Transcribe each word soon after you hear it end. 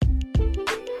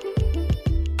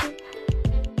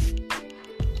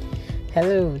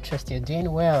Hello, trust you're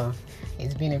doing well.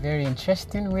 It's been a very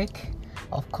interesting week.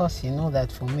 Of course, you know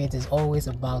that for me it is always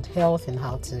about health and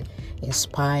how to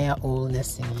inspire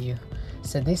wholeness in you.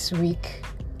 So this week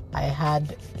I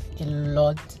had a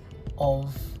lot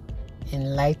of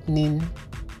enlightening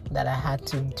that I had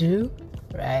to do,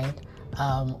 right?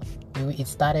 It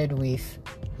started with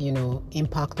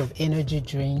impact of energy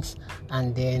drinks,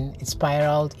 and then it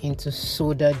spiraled into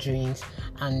soda drinks,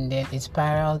 and then it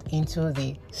spiraled into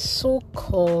the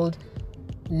so-called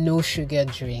no sugar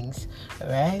drinks,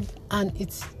 right? And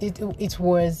it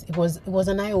was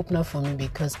an eye-opener for me,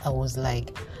 because I was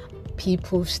like,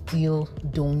 people still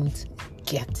don't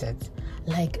get it.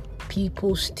 Like,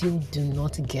 people still do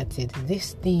not get it.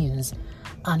 These things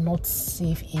are not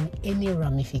safe in any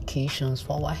ramifications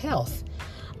for our health.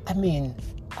 I mean,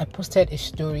 I posted a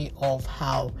story of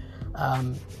how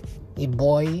a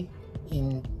boy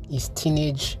in his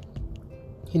teenage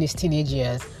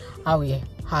years, how he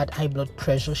had high blood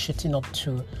pressure shooting up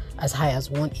to as high as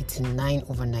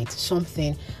 189/90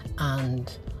 something,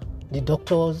 and the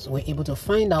doctors were able to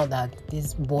find out that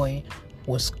this boy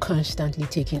was constantly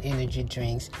taking energy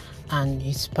drinks, and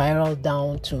it spiraled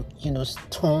down to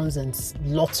tons and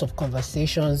lots of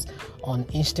conversations on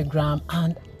Instagram,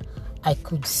 and I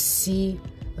could see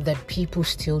that people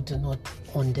still do not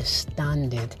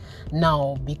understand it.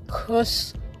 Now,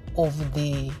 because of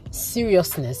the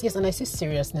seriousness, yes, and I say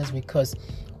seriousness because,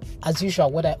 as usual,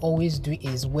 what I always do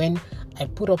is when I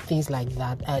put up things like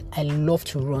that, I love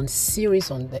to run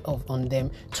series on them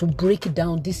to break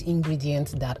down these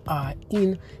ingredients that are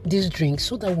in these drinks,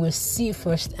 so that we'll see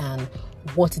firsthand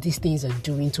what these things are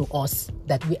doing to us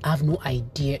that we have no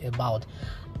idea about.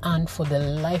 And for the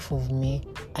life of me,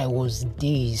 I was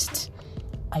dazed.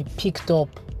 I picked up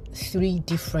 3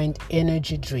 different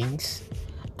energy drinks,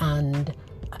 and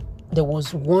there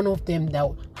was one of them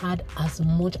that had as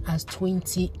much as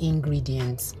 20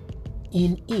 ingredients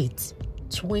in it,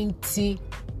 20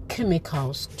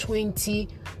 chemicals, 20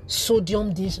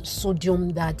 sodium this, sodium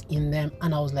that in them.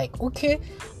 And I was like, okay,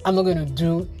 I'm not going to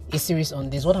do a series on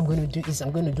this. What I'm going to do is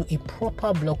I'm going to do a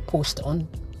proper blog post on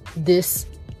this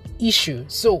issue.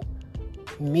 So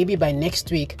maybe by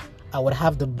next week I would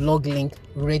have the blog link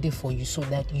ready for you so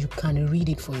that you can read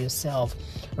it for yourself.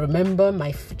 Remember,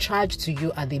 my charge to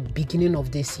you at the beginning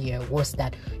of this year was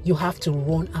that you have to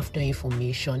run after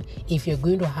information if you're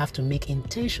going to have to make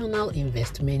intentional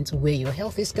investments where your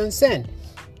health is concerned.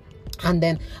 And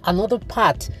then another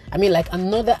part,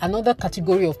 another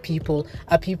category of people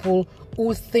are people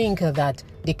who think that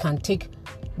they can take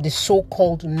the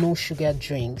so-called no sugar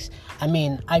drinks.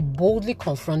 I boldly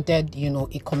confronted,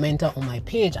 a commenter on my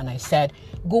page, and I said,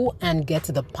 go and get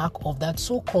the pack of that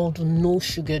so-called no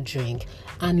sugar drink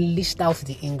and list out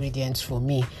the ingredients for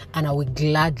me, and I will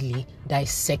gladly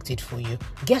dissect it for you.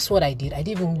 Guess what I did? I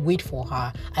didn't even wait for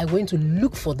her. I went to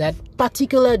look for that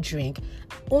particular drink,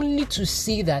 only to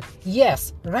see that,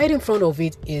 yes, right in front of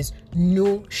it is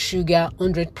no sugar,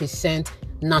 100%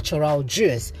 natural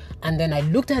juice. And then I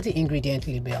looked at the ingredient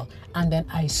label, and then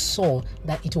I saw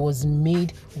that it was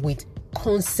made with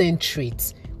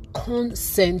concentrate.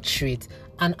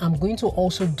 And I'm going to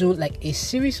also do like a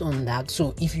series on that.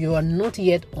 So if you are not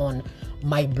yet on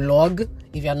my blog,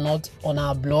 if you're not on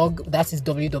our blog, that is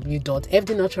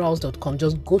www.fdnaturals.com,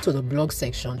 just go to the blog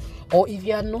section. Or if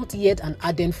you are not yet an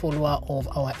ardent follower of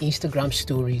our Instagram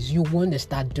stories, you want to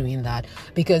start doing that,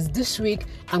 because this week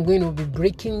I'm going to be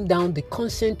breaking down the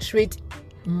concentrate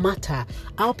matter.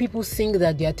 How people think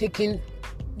that they are taking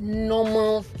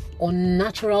normal or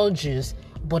natural juice,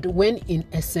 but when in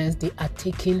essence they are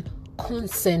taking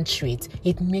concentrate.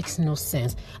 It makes no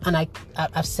sense. And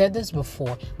I've said this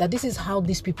before, that this is how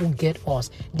these people get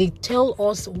us. They tell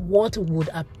us what would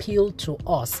appeal to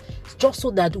us, just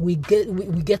so that we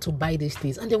get to buy these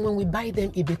things. And then when we buy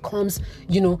them, it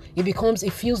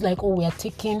feels like, oh, we're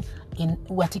taking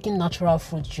natural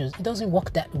fruit juice. It doesn't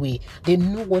work that way. They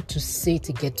know what to say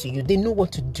to get to you. They know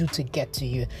what to do to get to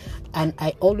you. And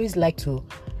I always like to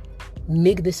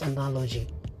make this analogy.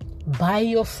 Buy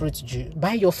your fruits,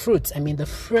 the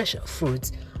fresh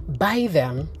fruits, buy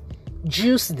them,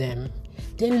 juice them,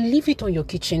 then leave it on your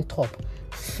kitchen top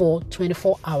for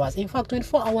 24 hours. In fact,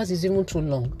 24 hours is even too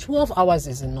long. 12 hours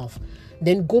is enough.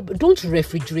 Then don't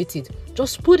refrigerate it.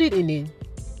 Just put it in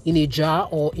a jar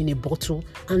or in a bottle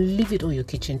and leave it on your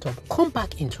kitchen top. Come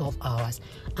back in 12 hours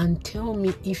and tell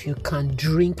me if you can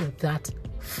drink that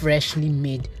freshly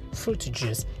made fruit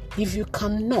juice. If you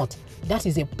cannot, that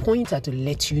is a pointer to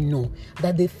let you know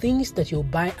that the things that you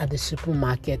buy at the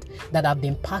supermarket that have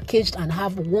been packaged and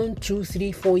have 1, 2,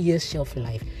 3, 4 years shelf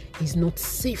life is not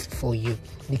safe for you,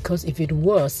 because if it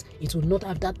was, it would not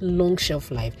have that long shelf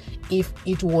life. If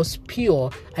it was pure,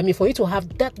 for it to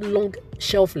have that long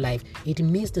shelf life, it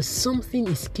means that something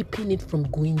is keeping it from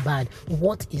going bad.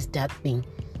 What is that thing?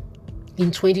 In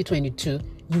 2022,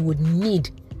 you would need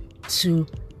to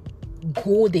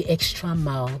go the extra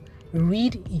mile,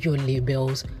 read your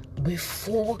labels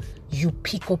before you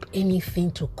pick up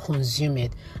anything to consume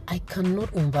it. I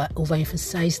cannot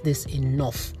overemphasize this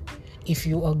enough. If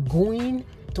you are going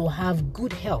to have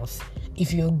good health,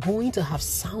 if you're going to have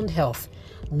sound health,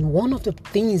 one of the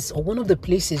things or one of the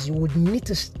places you would need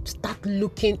to start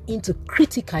looking into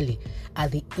critically are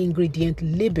the ingredient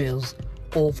labels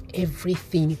of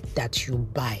everything that you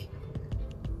buy.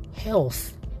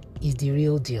 Health is the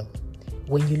real deal.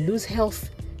 When you lose health,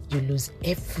 you lose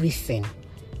everything.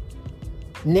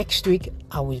 Next week,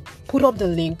 I will put up the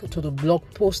link to the blog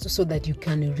post so that you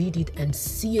can read it and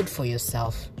see it for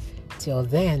yourself. Till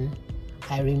then,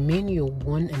 I remain your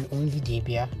one and only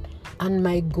Debia, and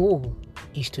my goal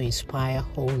is to inspire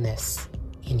wholeness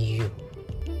in you.